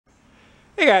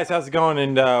Hey guys, how's it going?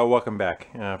 And welcome back.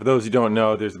 For those who don't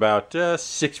know, there's about 6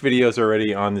 videos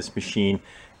already on this machine,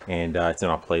 and it's in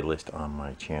a playlist on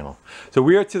my channel. So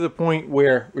we are to the point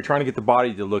where we're trying to get the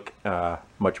body to look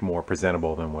much more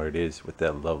presentable than what it is with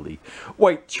that lovely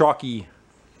white chalky,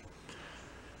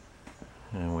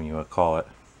 what do you want to call it,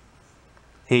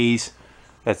 haze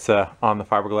that's on the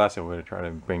fiberglass, and we're going to try to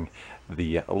bring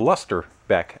the luster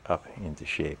back up into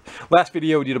shape. Last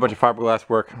video we did a bunch of fiberglass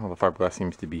work. All the fiberglass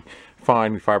seems to be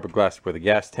fine. We fiberglassed where the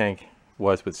gas tank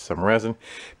was with some resin,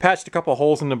 patched a couple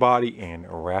holes in the body, and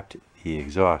wrapped the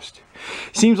exhaust.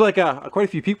 Seems like quite a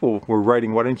few people were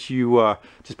writing, why don't you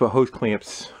just put hose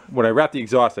clamps. When I wrapped the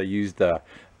exhaust, I used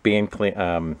band clamp,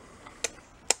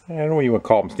 I don't know what you want to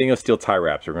call them, stainless steel tie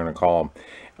wraps we're going to call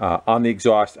them, on the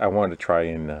exhaust. I wanted to try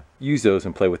and use those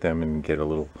and play with them and get a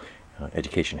little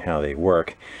education how they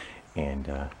work,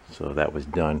 and so that was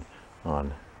done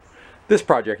on this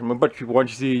project. And a bunch of people, why don't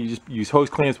you see, you just use hose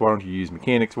clamps, why don't you use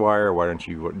mechanics wire, why don't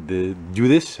you do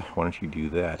this, why don't you do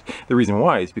that? The reason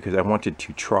why is because I wanted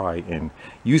to try and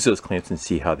use those clamps and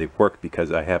see how they work,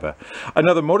 because I have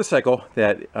another motorcycle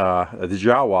that the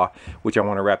Jawa, which I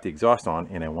want to wrap the exhaust on,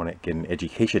 and I want to get an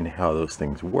education how those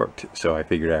things worked. So I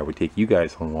figured I would take you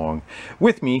guys along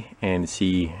with me and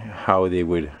see how they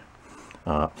would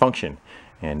function.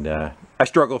 And I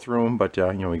struggle through them, but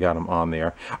you know, we got them on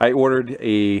there. I ordered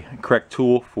a correct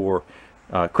tool for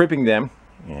crimping them,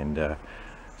 and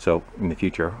so in the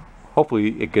future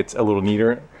hopefully it gets a little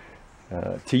neater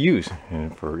to use.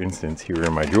 And for instance, here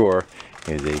in my drawer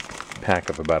is a pack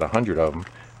of about 100 of them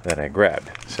that I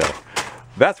grabbed. So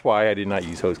that's why I did not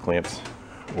use hose clamps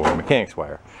or mechanics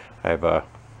wire. I've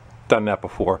done that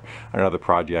before on other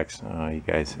projects. You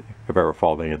guys have ever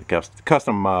followed any of the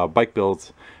custom bike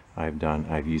builds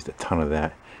I've used a ton of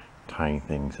that, tying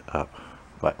things up.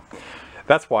 But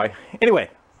that's why.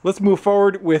 Anyway, let's move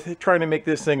forward with trying to make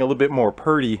this thing a little bit more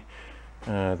purty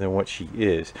than what she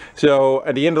is. So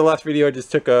at the end of the last video, I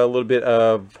just took a little bit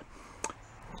of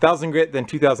 1000 grit, then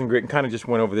 2000 grit, and kind of just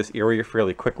went over this area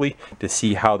fairly quickly to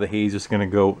see how the haze is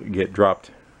going to get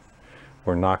dropped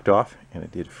or knocked off, and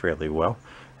it did fairly well.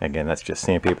 Again, that's just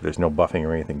sandpaper. There's no buffing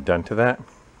or anything done to that.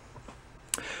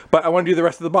 But I want to do the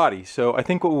rest of the body. So I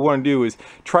think what we want to do is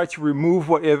try to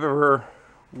remove I don't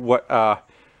know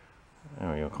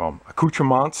what you call them,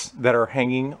 accoutrements that are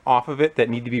hanging off of it that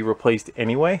need to be replaced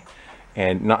anyway,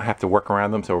 and not have to work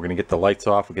around them. So we're going to get the lights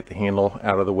off, we'll get the handle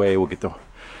out of the way, we'll get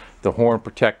the horn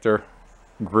protector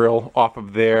grill off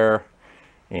of there,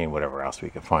 and whatever else we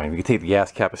can find. We can take the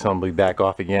gas cap assembly back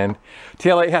off again.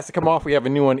 Taillight has to come off. We have a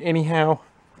new one anyhow.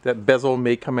 That bezel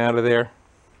may come out of there.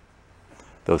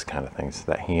 Those kind of things,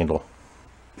 that handle.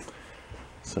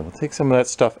 So we'll take some of that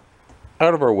stuff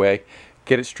out of our way,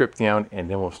 get it stripped down, and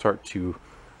then we'll start to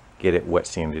get it wet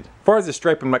sanded. As far as the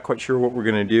stripe, I'm not quite sure what we're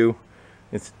going to do.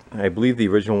 It's, I believe, the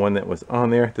original one that was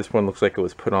on there. This one looks like it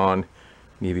was put on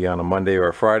maybe on a Monday or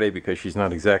a Friday, because she's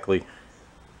not exactly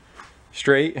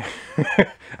straight.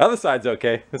 Other side's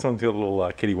okay. This one's got a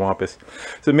little kitty wampus.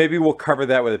 So maybe we'll cover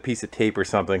that with a piece of tape or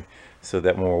something, so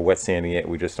that when we're wet sanding it,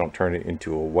 we just don't turn it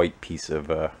into a white piece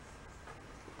of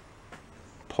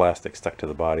plastic stuck to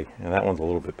the body. And that one's a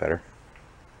little bit better.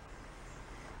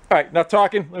 All right, enough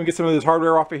talking. Let me get some of this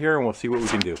hardware off of here, and we'll see what we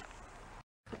can do.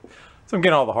 So I'm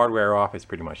getting all the hardware off. It's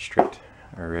pretty much stripped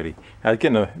already. I was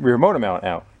getting the rear motor mount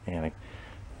out, and I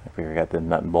figure I got the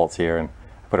nut and bolts here, and I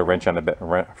put a wrench on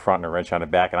the front and a wrench on the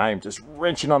back, and I am just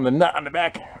wrenching on the nut on the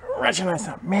back, wrenching on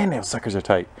the, man, those suckers are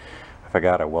tight. I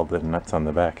forgot I welded the nuts on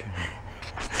the back.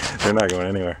 They're not going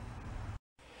anywhere.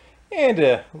 And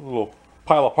a little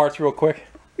pile of parts real quick.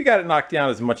 We got it knocked down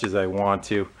as much as I want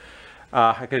to.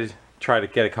 I could try to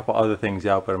get a couple other things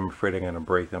out, but I'm afraid I'm going to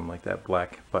break them, like that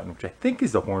black button, which I think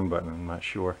is the horn button. I'm not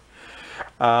sure.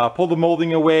 Pull the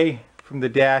molding away from the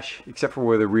dash, except for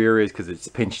where the rear is, because it's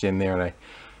pinched in there, and I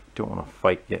don't want to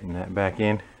fight getting that back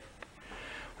in.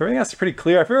 Everything else is pretty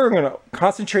clear. I figure I'm going to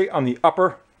concentrate on the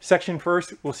upper section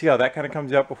first. We'll see how that kind of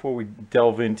comes out before we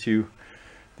delve into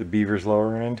the Beaver's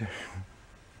lower end.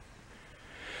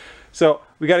 So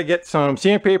we got to get some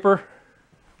sandpaper,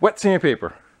 wet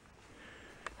sandpaper,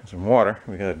 and some water.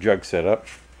 We got a jug set up,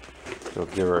 so we'll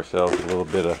give ourselves a little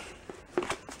bit of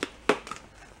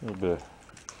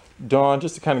Dawn,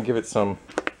 just to kind of give it some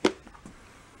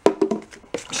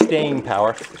staying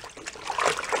power.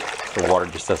 The water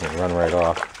just doesn't run right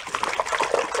off.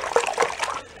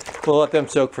 We'll let them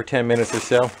soak for 10 minutes or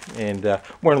so, and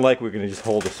more than likely we're going to just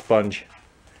hold a sponge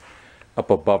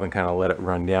up above and kind of let it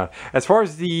run down. As far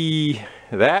as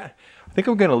I think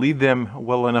I'm going to leave them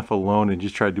well enough alone and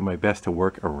just try to do my best to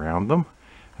work around them.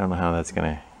 I don't know how that's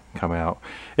going to come out.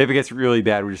 If it gets really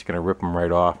bad, we're just going to rip them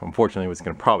right off. Unfortunately, what's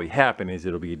going to probably happen is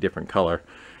it'll be a different color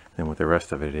than what the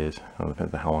rest of it is. It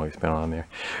depends on how long it's been on there.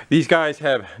 These guys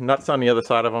have nuts on the other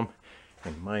side of them,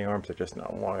 and my arms are just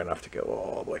not long enough to go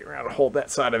all the way around and hold that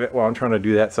side of it while I'm trying to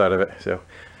do that side of it. So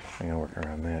I'm going to work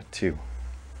around that too.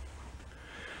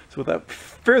 So without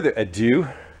further ado,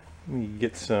 let me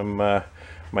get some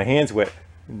my hands wet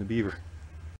in the beaver.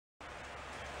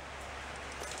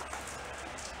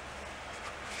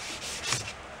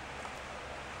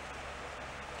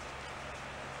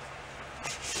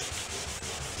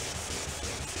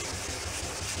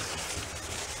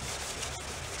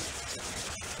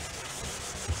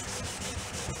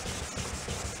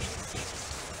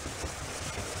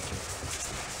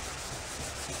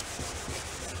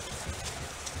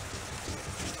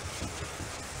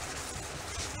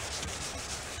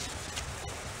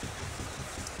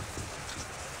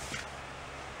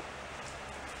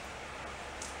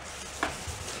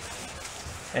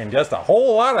 And just a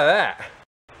whole lot of that.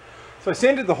 So I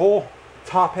sanded the whole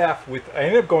top half with, I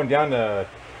ended up going down to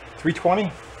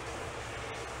 320.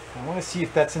 I want to see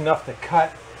if that's enough to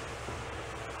cut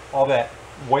all that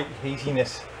white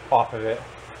haziness off of it.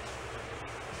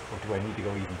 Or do I need to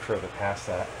go even further past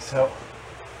that? So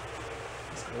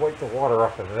let's wipe the water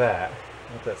off of that.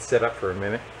 Let that set up for a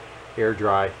minute, air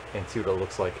dry, and see what it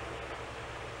looks like.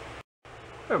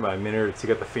 About a minute or two,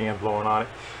 get the fan blowing on it.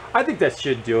 I think that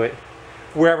should do it.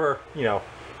 Wherever, you know,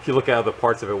 if you look at other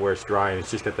parts of it where it's dry and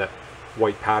it's just got that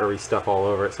white powdery stuff all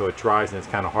over it, so it dries and it's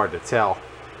kind of hard to tell.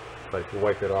 But if you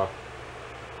wipe it off,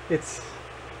 it's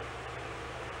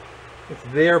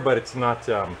there, but it's not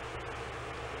that.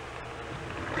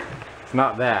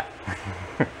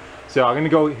 So I'm gonna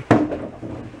go.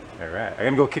 All right, I'm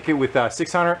gonna go kick it with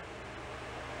 600,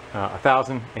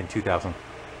 1,000, and 2,000.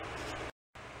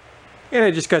 And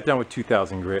I just got done with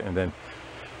 2,000 grit, and then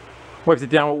wiped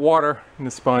it down with water and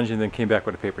the sponge, and then came back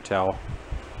with a paper towel.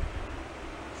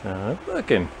 So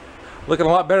looking a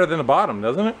lot better than the bottom,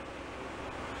 doesn't it?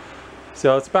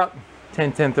 So it's about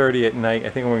 10:30 at night. I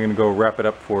think we're gonna go wrap it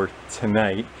up for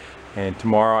tonight. And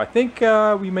tomorrow, I think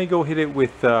we may go hit it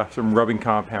with some rubbing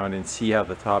compound and see how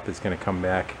the top is gonna come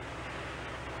back.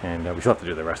 And we still have to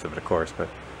do the rest of it, of course, but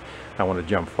I want to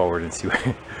jump forward and see what,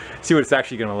 see what it's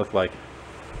actually gonna look like.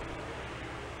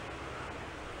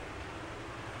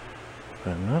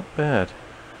 But not bad.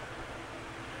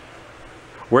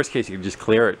 Worst case, you can just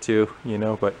clear it too, you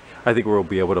know, but I think we'll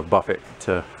be able to buff it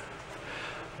to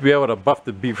be able to buff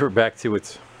the beaver back to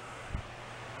its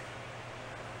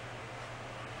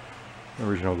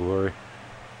original glory.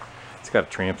 It's got a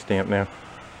tramp stamp now.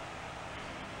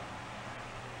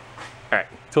 Alright,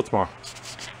 till tomorrow.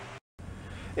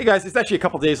 Hey guys, it's actually a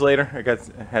couple days later. I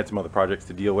had some other projects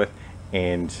to deal with,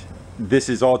 and this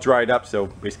is all dried up, so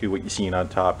basically what you're seeing on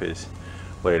top is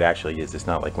what it actually is. It's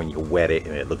not like when you wet it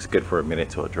and it looks good for a minute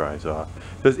till it dries off.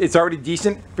 It's already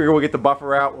decent. Figure we'll get the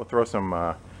buffer out. We'll throw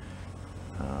some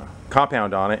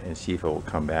compound on it and see if it will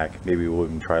come back. Maybe we'll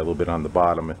even try a little bit on the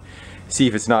bottom and see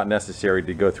if it's not necessary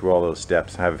to go through all those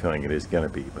steps. I have a feeling it is going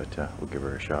to be, but we'll give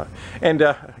her a shot. And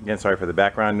again, sorry for the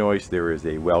background noise. There is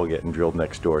a well getting drilled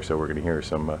next door, so we're going to hear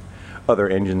some other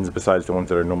engines besides the ones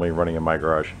that are normally running in my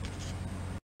garage.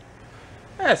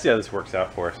 Let's see how this works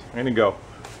out for us. I'm going to go.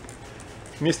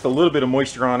 Missed a little bit of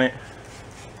moisture on it.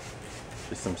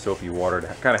 Just some soapy water to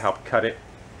kind of help cut it.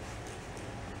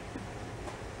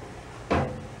 I'm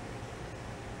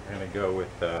going to go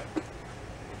with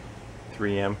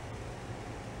 3M.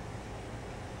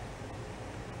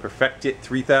 Perfect It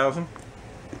 3000.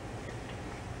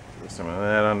 Throw some of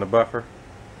that on the buffer.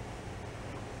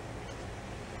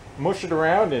 Mush it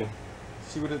around and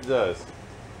see what it does.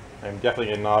 I'm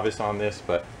definitely a novice on this,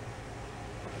 but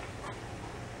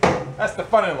that's the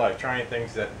fun in life, trying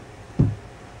things that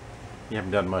you haven't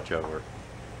done much of, or,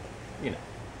 you know.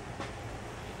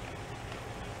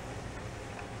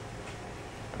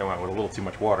 I don't want it with a little too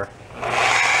much water.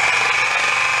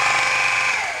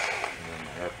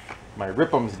 My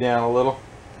rip'em's down a little.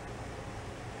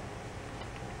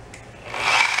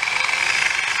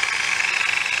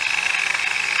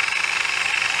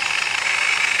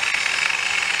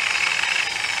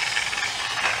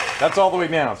 That's all the way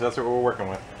down, so that's what we're working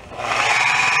with.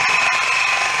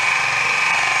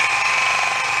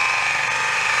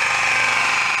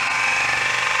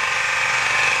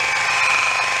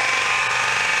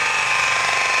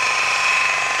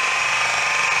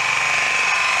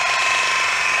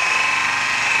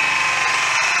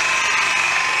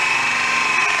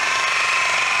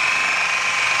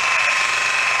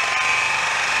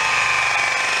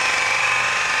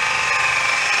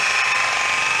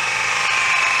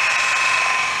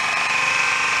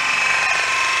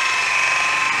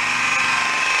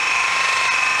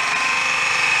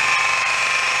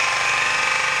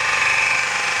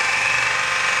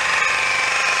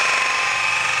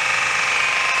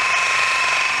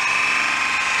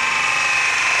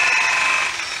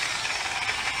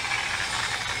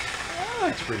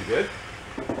 That's pretty good.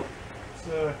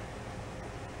 Let's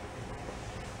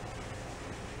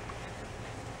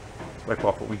wipe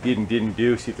off what we did and didn't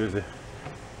do, see if there's a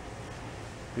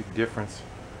big difference.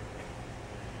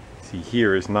 See,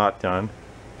 here is not done.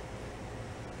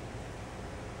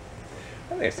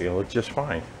 I think it's gonna look just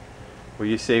fine. Well,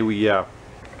 you say we try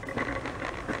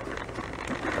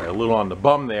a little on the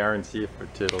bum there and see if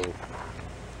it'll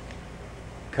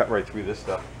cut right through this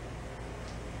stuff.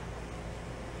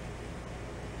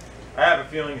 I have a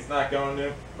feeling it's not going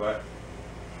to, but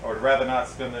I would rather not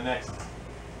spend the next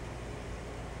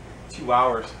 2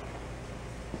 hours.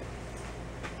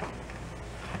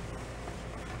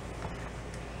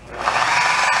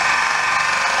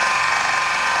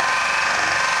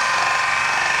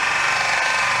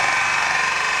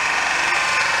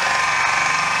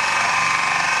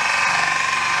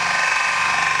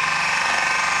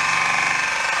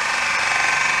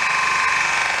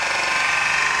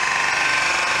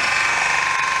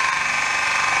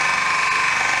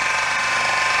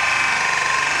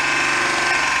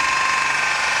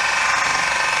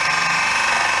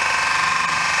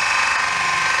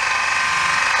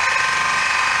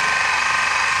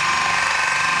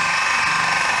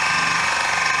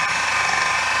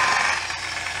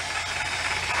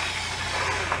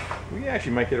 We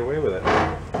actually might get away with it.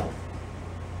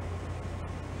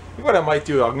 What I might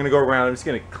do, I'm going to go around, I'm just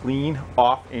going to clean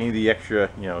off any of the extra,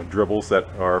 dribbles that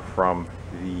are from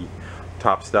the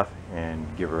top stuff and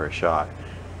give her a shot.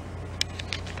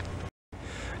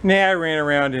 Nah, I ran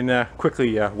around and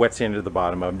quickly wet sanded the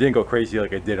bottom of them. Didn't go crazy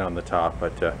like I did on the top,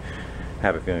 but I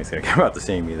have a feeling it's going to come out the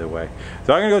same either way.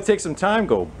 So I'm going to go take some time,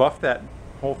 go buff that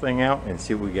whole thing out and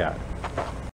see what we got.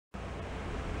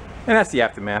 And that's the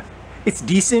aftermath. It's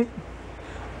decent,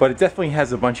 but it definitely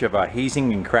has a bunch of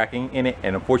hazing and cracking in it,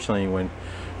 and unfortunately when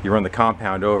you run the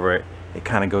compound over it, it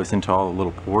kind of goes into all the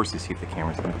little pores. To see if the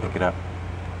camera's going to pick it up.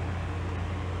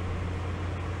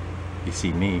 You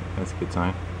see me, that's a good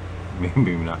sign.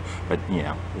 Maybe not, but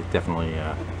it definitely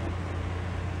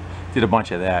did a bunch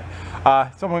of that.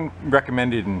 Someone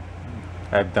recommended, and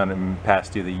I've done it in the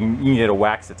past too, that you can get a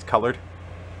wax that's colored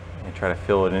and try to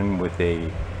fill it in with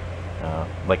a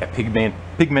like a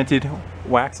pigmented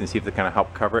wax and see if they kind of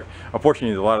help cover it.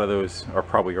 Unfortunately, a lot of those are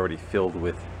probably already filled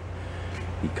with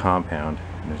the compound.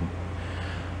 There's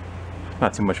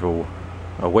not too much of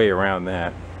a way around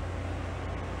that.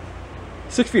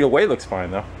 6 feet away looks fine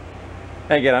though.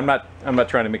 And again, I'm not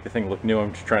trying to make the thing look new.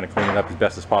 I'm just trying to clean it up as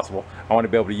best as possible. I want to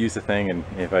be able to use the thing, and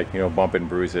if I bump and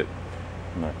bruise it,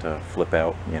 not flip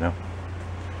out.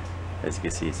 As you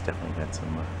can see, it's definitely got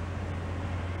some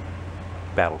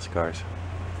battle scars,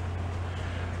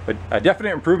 but a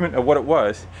definite improvement of what it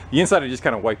was. The inside I just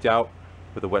kind of wiped out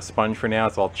with a wet sponge for now.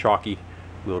 It's all chalky.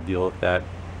 We'll deal with that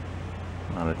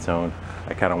on its own.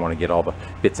 I kind of want to get all the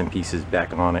bits and pieces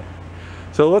back on it.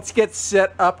 So let's get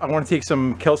set up. I want to take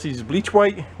some Kelsey's bleach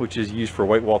white, which is used for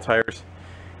white wall tires,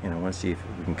 and I want to see if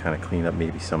we can kind of clean up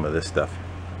maybe some of this stuff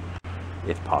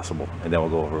if possible, and then we'll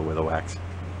go over it with a wax.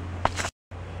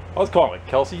 I was calling it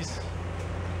Kelsey's.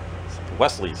 It's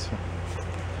Wesley's.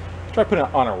 Try putting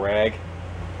it on a rag.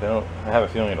 I have a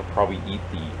feeling it'll probably eat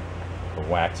the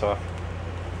wax off.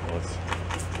 Let's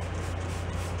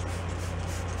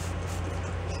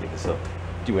see if this will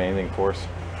do anything for us.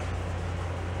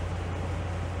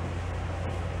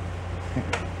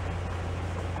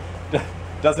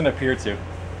 Doesn't appear to. I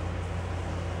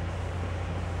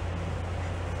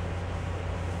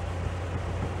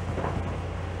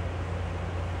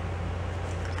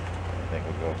think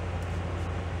we'll go.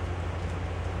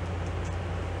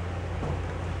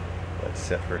 Let it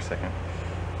sit for a second. I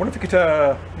wonder if we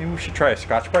could, maybe we should try a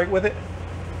Scotch-Brite with it.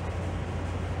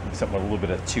 Something with a little bit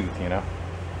of tooth,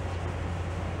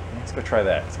 Let's go try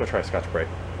that. Let's go try Scotch-Brite.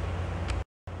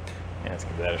 Yeah, let's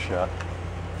give that a shot.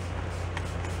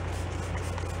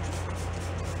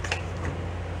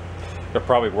 It'll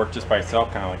probably work just by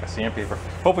itself, kind of like a sandpaper.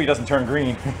 Hopefully it doesn't turn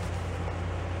green.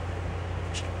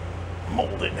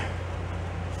 Molded.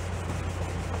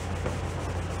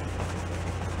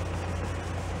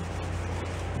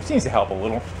 Seems to help a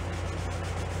little.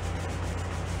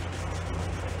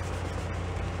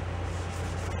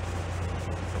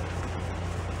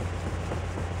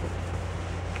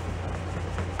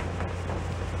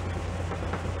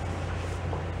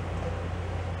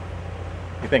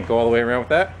 You think go all the way around with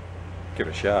that? Give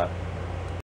it a shot.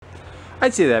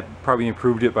 I'd say that probably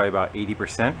improved it by about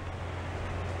 80%.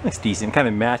 That's decent. Kind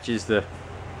of matches the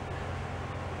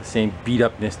same beat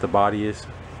upness the body is.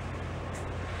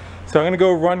 So I'm gonna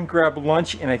go grab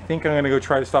lunch, and I think I'm gonna go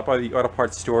try to stop by the auto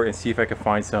parts store and see if I can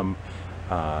find some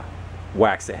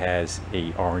wax that has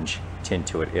a orange tint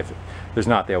to it. If there's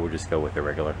not there, we'll just go with the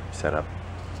regular setup.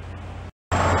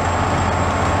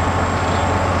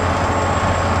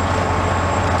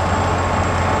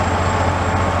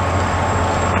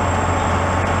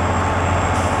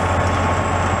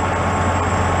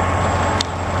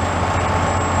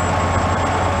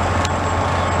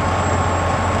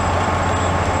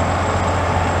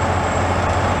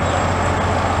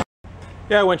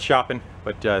 Yeah, I went shopping,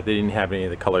 but they didn't have any of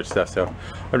the colored stuff, so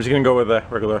I'm just gonna go with a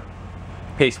regular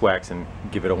paste wax and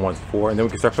give it a once before, and then we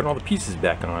can start putting all the pieces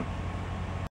back on.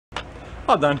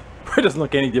 All done. It doesn't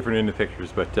look any different in the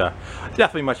pictures, but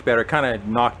definitely much better. Kind of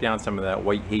knocked down some of that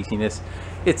white haziness.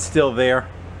 It's still there,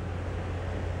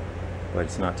 but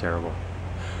it's not terrible.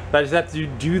 I just have to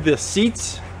do the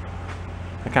seats.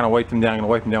 I kind of wipe them down. I'm gonna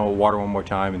wipe them down with water one more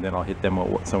time, and then I'll hit them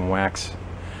with some wax.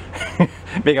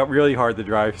 Make it really hard to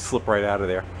drive, slip right out of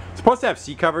there. It's supposed to have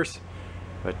seat covers,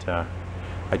 but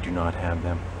I do not have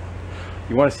them.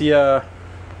 You want to see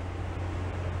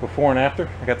before and after?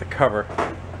 I got the cover.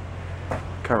 The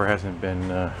cover hasn't been.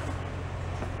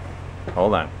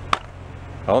 Hold on.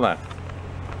 Hold on.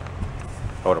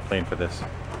 I would have planned for this.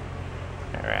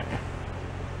 All right.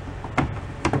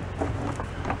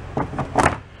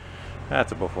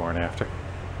 That's a before and after.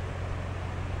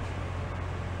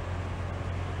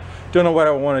 Don't know what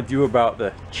I want to do about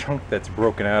the chunk that's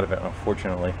broken out of it,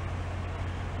 unfortunately.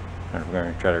 I'm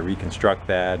going to try to reconstruct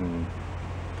that and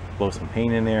blow some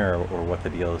paint in there, or what the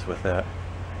deal is with that.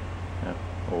 Yeah,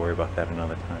 we'll worry about that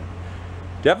another time.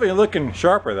 Definitely looking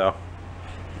sharper though.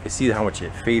 You can see how much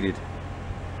it faded.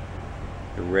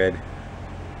 The red.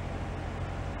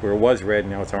 Where it was red,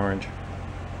 now it's orange.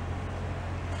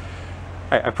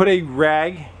 I put a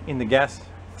rag in the gas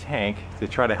tank to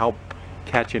try to help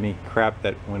catch any crap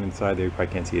that went inside there. You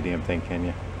probably can't see a damn thing, can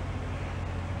you?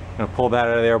 I'm gonna pull that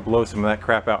out of there, blow some of that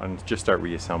crap out, and just start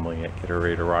reassembling it, get it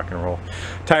ready to rock and roll.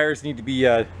 Tires need to be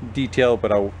detailed,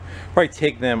 but I'll probably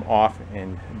take them off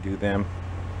and do them.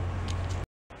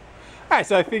 Alright,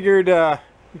 so I figured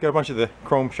we got a bunch of the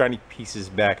chrome shiny pieces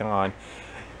back on,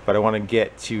 but I want to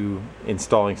get to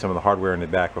installing some of the hardware in the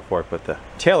back before I put the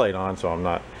taillight on, so I'm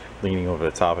not leaning over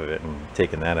the top of it and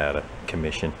taking that out of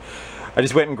commission. I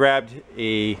just went and grabbed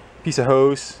a piece of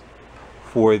hose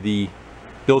for the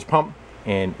bilge pump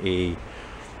and a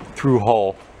through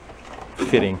hull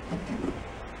fitting.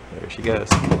 There she goes.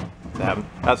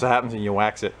 That's what happens when you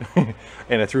wax it.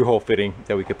 And a through hole fitting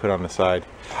that we could put on the side.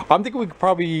 I'm thinking we could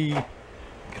probably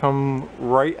come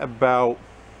right about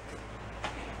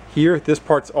here. This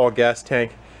part's all gas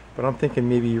tank, but I'm thinking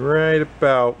maybe right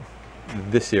about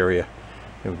this area.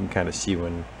 And we can kind of see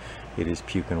when it is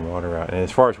puking water out. And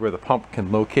as far as where the pump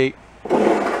can locate,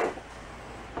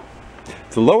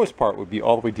 the lowest part would be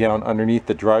all the way down underneath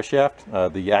the drive shaft,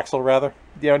 the axle rather,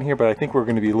 down here, but I think we're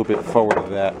going to be a little bit forward of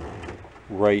that,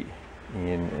 right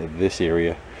in this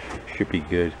area. Should be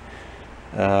good.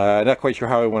 Not quite sure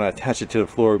how I want to attach it to the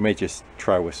floor. We may just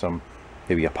try with some,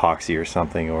 maybe epoxy or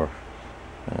something, or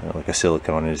like a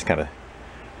silicone, and just kind of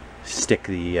stick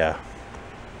the,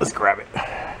 let's grab it.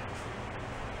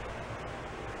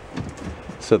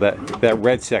 So that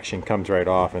red section comes right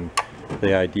off, and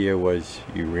the idea was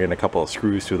you ran a couple of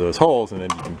screws through those holes, and then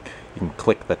you can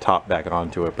click the top back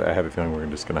onto it. But I have a feeling we're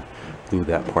just gonna glue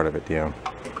that part of it down.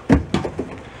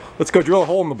 Let's go drill a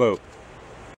hole in the boat.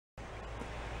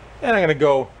 And I'm gonna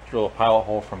go drill a pilot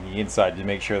hole from the inside to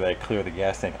make sure that I clear the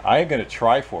gas tank. I'm gonna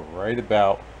try for right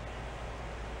about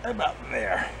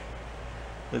there.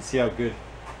 Let's see how good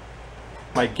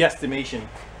my guesstimation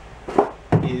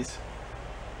is.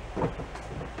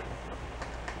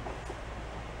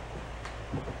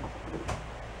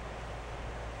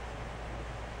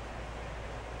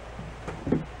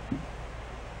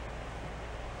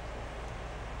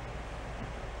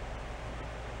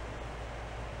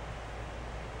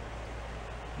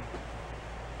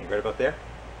 Right about there.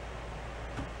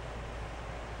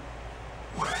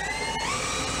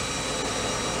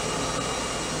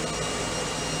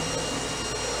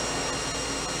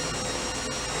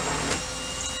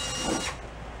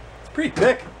 It's pretty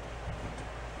thick.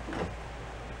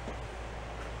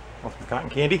 Want some cotton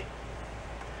candy?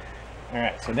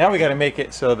 Alright, so now we got to make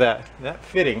it so that that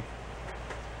fitting,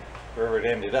 wherever it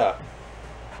ended up,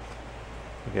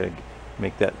 we got to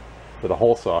make that with a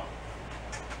hole saw.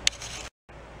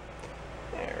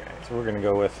 So we're going to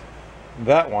go with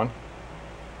that one.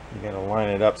 You got to line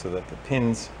it up so that the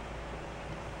pins,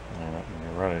 and I'm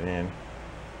going to run it in.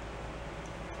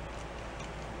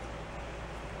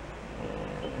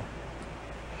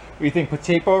 What do you think? Put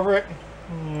tape over it?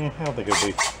 I don't think it'll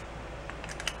be.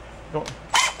 I don't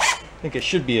think it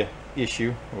should be an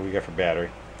issue. What we got for battery?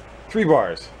 3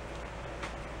 bars.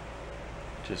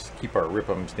 Just keep our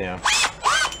rip'ems down.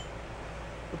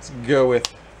 Let's go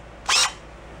with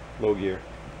low gear.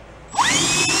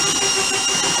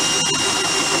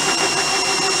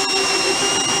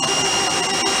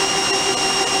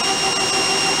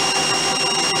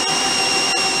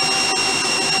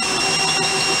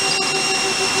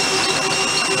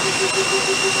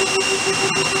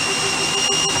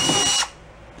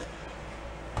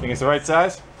 Think it's the right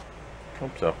size?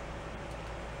 Hope so.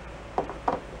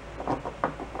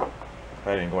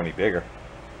 I didn't go any bigger.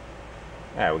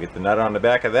 Alright, we'll get the nut on the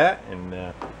back of that and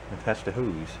attach the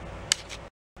hose.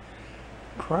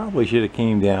 Probably should have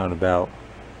came down about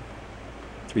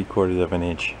 3/4 of an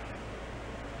inch.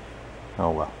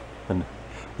 Oh well. And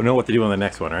we'll know what to do on the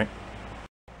next one, right?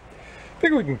 I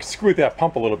think we can screw with that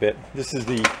pump a little bit. This is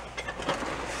the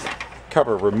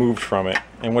cover removed from it,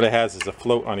 and what it has is a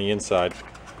float on the inside,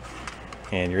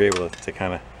 and you're able to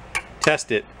kind of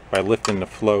test it by lifting the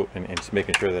float and just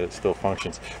making sure that it still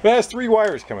functions. But it has 3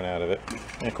 wires coming out of it,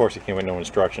 and of course it came with no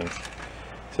instructions.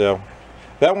 So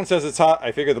that one says it's hot.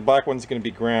 I figure the black one's going to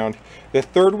be ground. The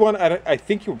third one, I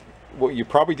think what you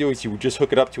probably do is you just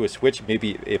hook it up to a switch.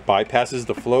 Maybe it bypasses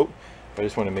the float. I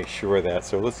just want to make sure of that.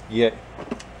 So let's get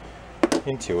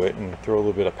into it and throw a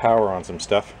little bit of power on some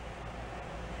stuff.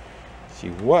 See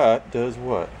what does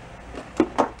what.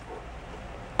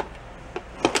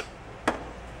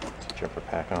 Jumper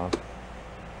pack on.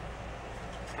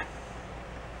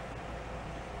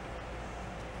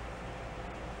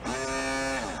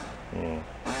 Yeah,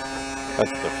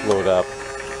 that's the float up.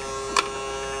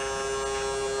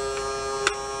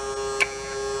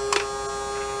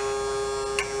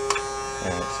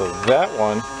 And so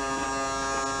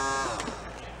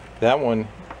that one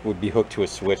would be hooked to a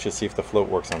switch. Let's see if the float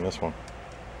works on this one.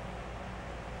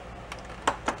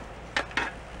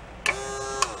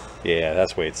 Yeah,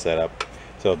 that's the way it's set up.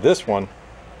 So this one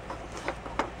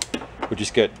would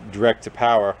just get direct to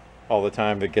power all the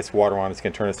time. If it gets water on, it's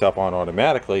going to turn itself on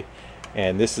automatically.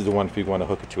 And this is the one if you want to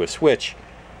hook it to a switch,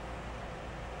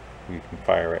 you can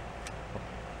fire it.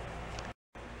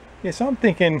 Yeah, so I'm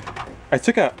thinking,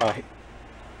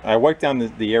 I wiped down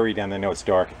the area down there. I know it's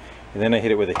dark, and then I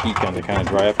hit it with a heat gun to kind of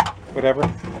dry up whatever.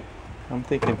 I'm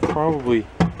thinking probably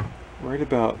right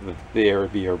about the area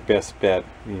would be our best bet,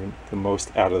 the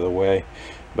most out of the way,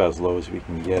 about as low as we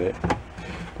can get it.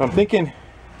 But I'm thinking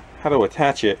how to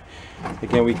attach it.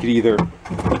 Again, we could either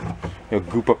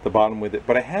goop up the bottom with it,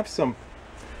 but I have some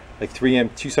like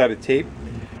 3M two-sided tape.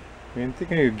 I'm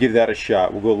thinking we'll give that a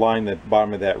shot. We'll go line the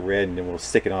bottom of that red and then we'll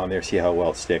stick it on there, see how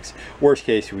well it sticks. Worst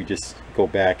case, we just go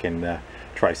back and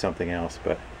try something else,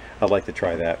 but I'd like to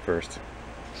try that first.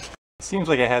 It seems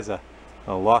like it has a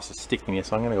loss of stickiness,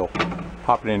 so I'm gonna go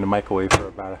pop it in the microwave for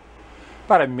about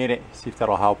a minute, see if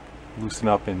that'll help loosen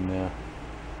up and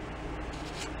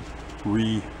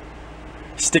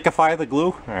re-stickify the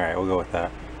glue. All right, we'll go with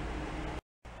that.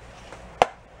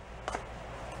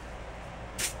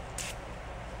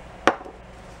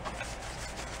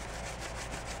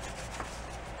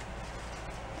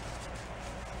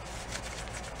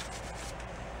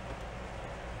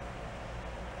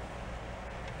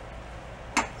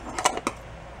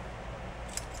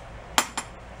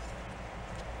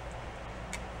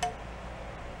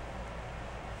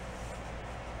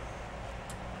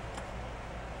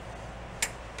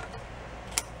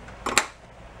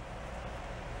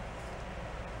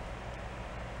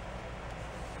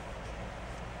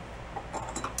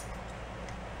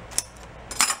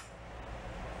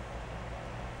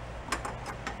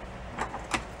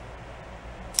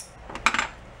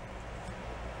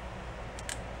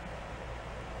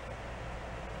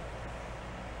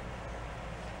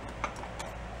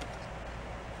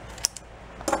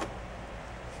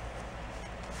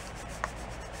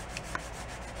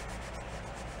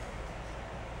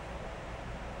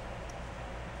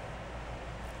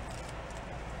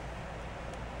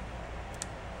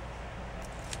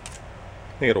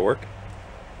 I think it'll work.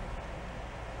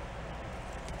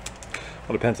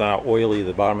 Well, depends on how oily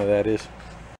the bottom of that is.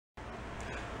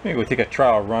 Maybe we'll take a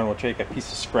trial run. We'll take a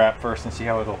piece of scrap first and see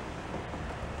how it'll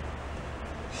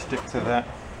stick to that.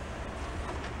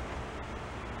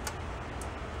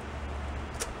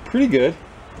 Pretty good.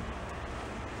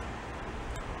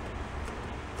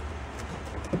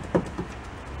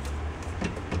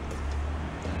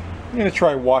 I'm going to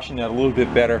try washing that a little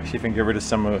bit better, see if I can get rid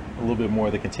of a little bit more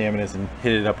of the contaminants and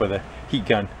hit it up with a heat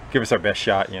gun. Give us our best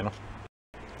shot, you know.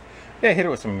 Yeah, hit it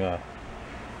with some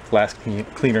glass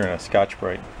cleaner and a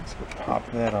Scotch-Brite. Let's go pop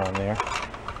that on there.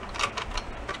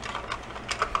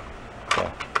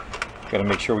 Got to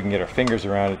make sure we can get our fingers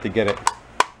around it to get it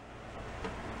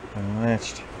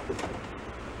unlatched.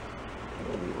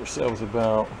 We'll leave ourselves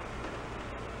about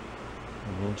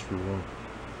an inch room.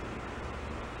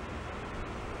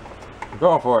 We're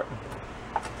going for it.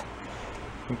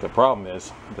 I think the problem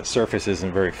is the surface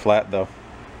isn't very flat though.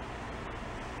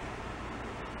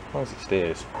 As long as it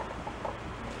stays.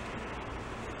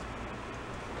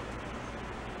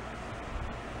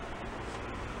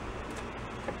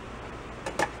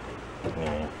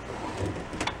 Yeah.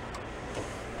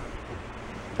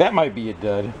 That might be a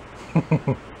dud. Let's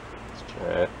try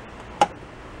it.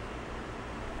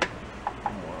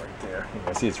 More right there.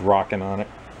 I see it's rocking on it.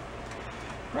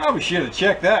 Probably should have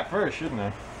checked that first, shouldn't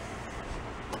I?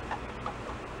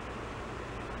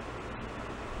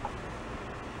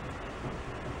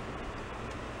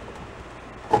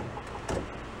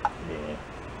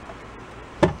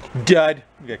 Dud.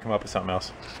 We gotta come up with something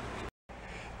else.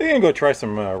 We're gonna go try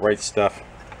some Right Stuff.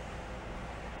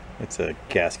 It's a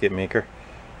gasket maker,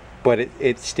 but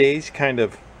it stays kind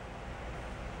of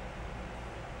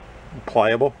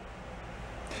pliable.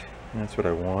 And that's what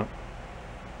I want.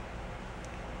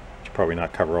 Should probably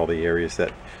not cover all the areas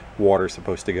that water's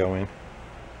supposed to go in.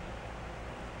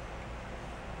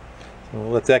 So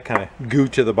we'll let that kind of goo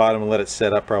to the bottom and let it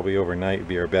set up probably overnight would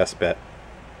be our best bet.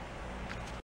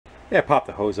 Yeah, pop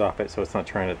the hose off it so it's not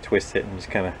trying to twist it and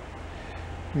just kind of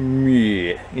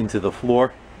into the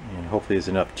floor. And hopefully there's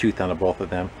enough tooth on both of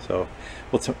them. So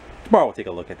tomorrow we'll take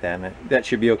a look at that, and that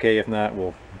should be okay. If not,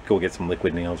 we'll go get some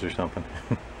liquid nails or something.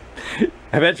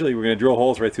 Eventually we're going to drill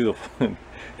holes right through it,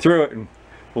 and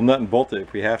we'll nut and bolt it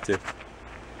if we have to.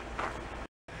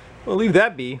 We'll leave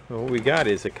that be. What we got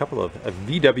is a couple of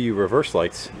VW reverse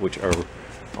lights, which are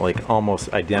like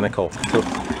almost identical to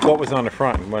what was on the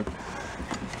front. And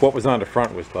what was on the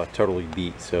front was totally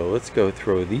beat. So let's go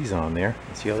throw these on there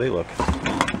and see how they look.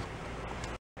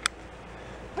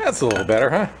 That's a little better,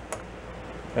 huh?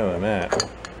 Better than that.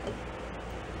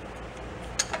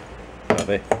 No,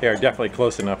 they are definitely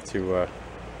close enough to, if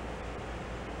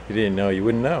you didn't know, you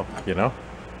wouldn't know, you know?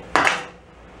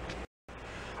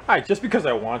 Alright, just because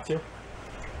I want to,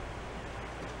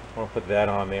 I'll put that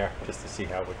on there just to see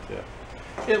how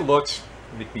it looks.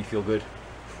 Make me feel good.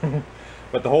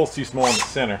 But the hole's too small in the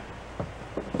center.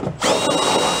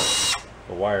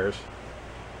 The wires.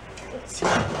 Let's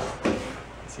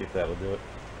see if that'll do it.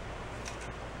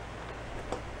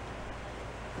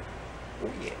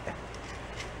 Oh yeah.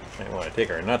 Might want to take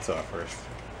our nuts off first.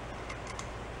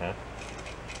 Huh?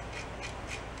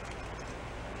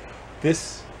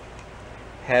 This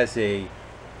has a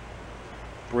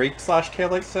brake /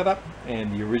 taillight setup,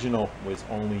 and the original was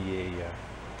only a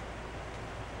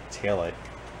taillight.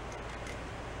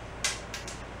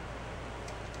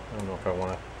 I don't know if I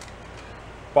want to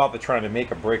bother trying to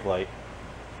make a brake light.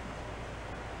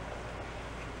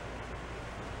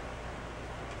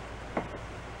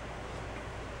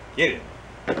 Get it.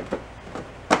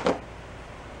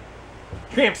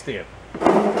 Tramp stand.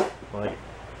 Like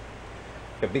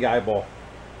a big eyeball.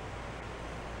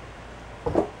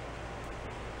 So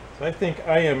I think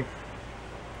I am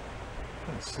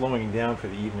kind of slowing down for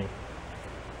the evening.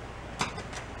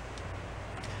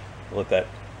 Let that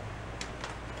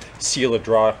sealer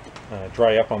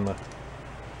dry up on the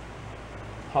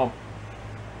hump.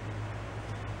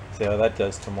 See how that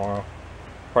does tomorrow.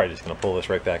 Probably just going to pull this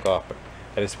right back off, but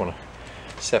I just want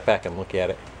to step back and look at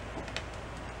it.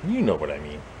 You know what I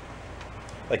mean.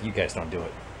 Like you guys don't do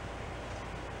it.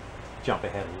 Jump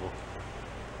ahead a little.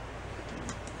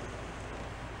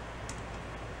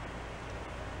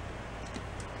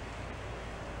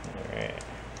 Alright.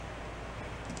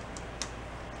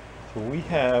 So we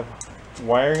have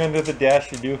wiring under the dash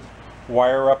to do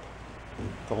wire up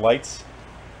the lights.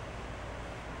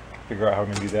 Figure out how I'm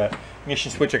going to do that.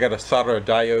 Ignition switch, I got to solder a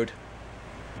diode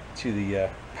to the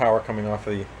power coming off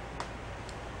of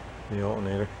the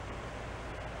alternator.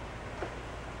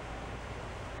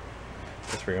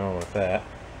 Guess we're going with that.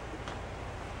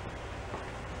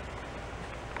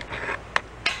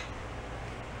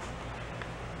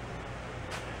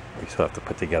 We still have to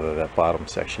put together that bottom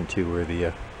section too, where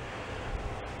the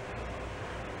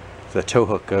tow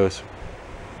hook goes.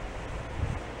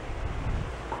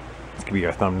 This could be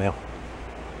our thumbnail.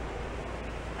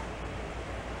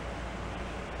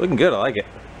 Looking good, I like it.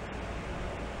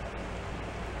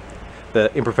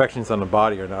 The imperfections on the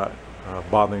body are not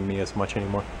bothering me as much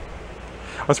anymore.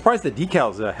 I'm surprised the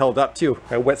decals held up too.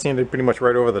 I wet sanded pretty much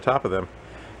right over the top of them.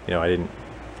 You know,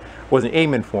 wasn't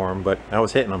aiming for them, but I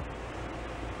was hitting them.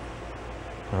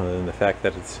 Other than the fact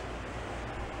that it's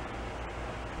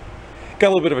got a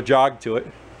little bit of a jog to it.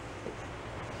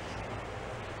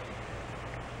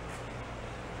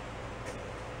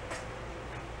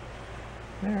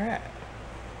 All right.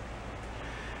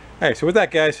 Alright, so with that,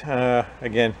 guys,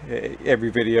 again, every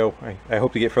video, I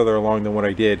hope to get further along than what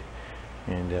I did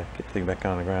and get the thing back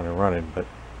on the ground and running, but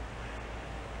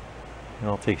it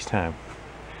all takes time.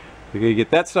 We're going to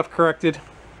get that stuff corrected,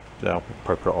 so we'll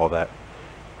probably put all that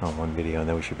on one video, and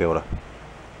then we should be able to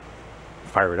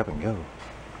fire it up and go.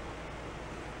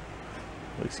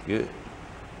 Looks good.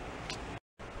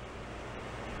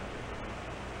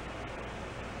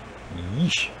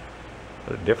 Yeesh.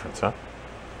 What a difference, huh?